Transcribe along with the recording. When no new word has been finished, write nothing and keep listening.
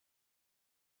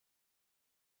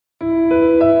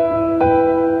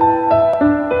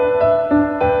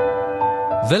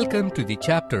Welcome to the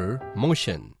chapter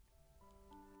Motion.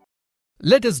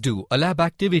 Let us do a lab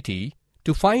activity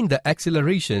to find the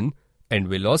acceleration and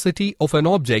velocity of an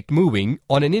object moving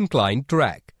on an inclined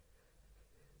track.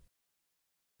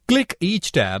 Click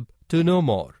each tab to know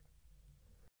more.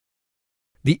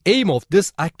 The aim of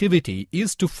this activity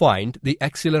is to find the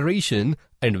acceleration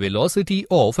and velocity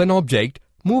of an object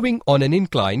moving on an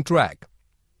inclined track.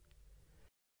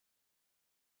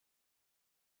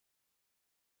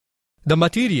 The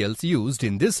materials used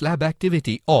in this lab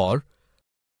activity are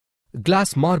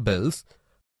glass marbles,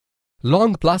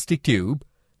 long plastic tube,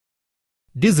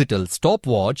 digital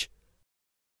stopwatch,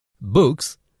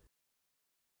 books,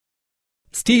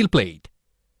 steel plate.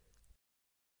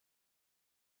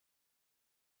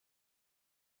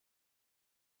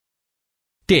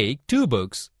 Take two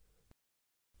books.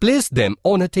 Place them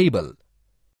on a table.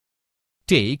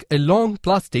 Take a long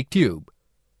plastic tube.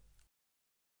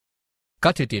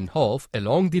 Cut it in half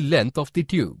along the length of the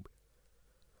tube.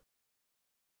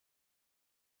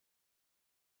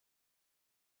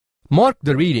 Mark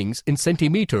the readings in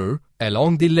centimeter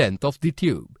along the length of the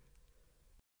tube.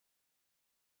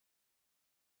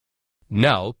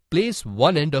 Now place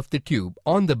one end of the tube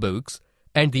on the books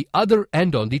and the other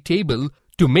end on the table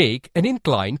to make an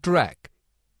inclined track.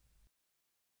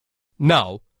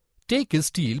 Now take a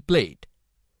steel plate.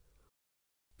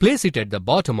 Place it at the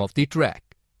bottom of the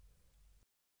track.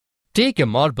 Take a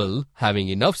marble having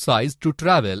enough size to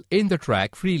travel in the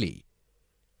track freely.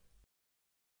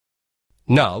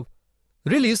 Now,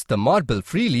 release the marble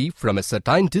freely from a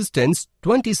certain distance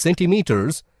 20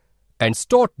 centimeters and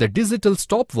start the digital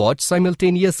stopwatch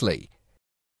simultaneously.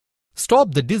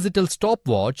 Stop the digital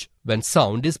stopwatch when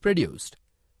sound is produced.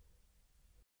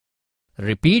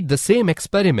 Repeat the same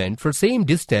experiment for same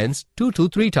distance 2 to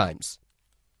 3 times.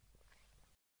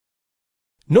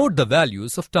 Note the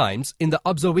values of times in the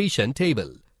observation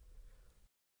table.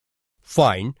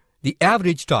 Find the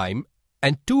average time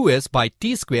and 2s by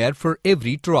t square for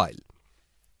every trial.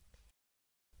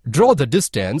 Draw the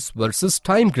distance versus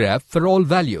time graph for all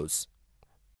values.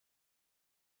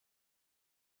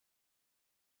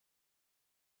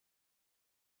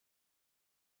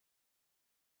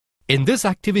 In this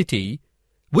activity,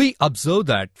 we observe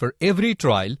that for every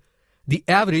trial, the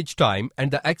average time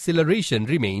and the acceleration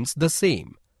remains the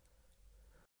same.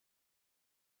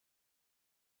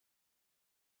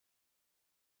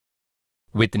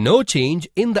 With no change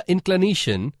in the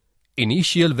inclination,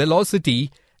 initial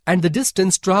velocity and the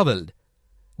distance traveled,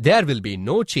 there will be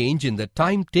no change in the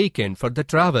time taken for the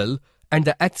travel and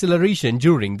the acceleration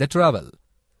during the travel.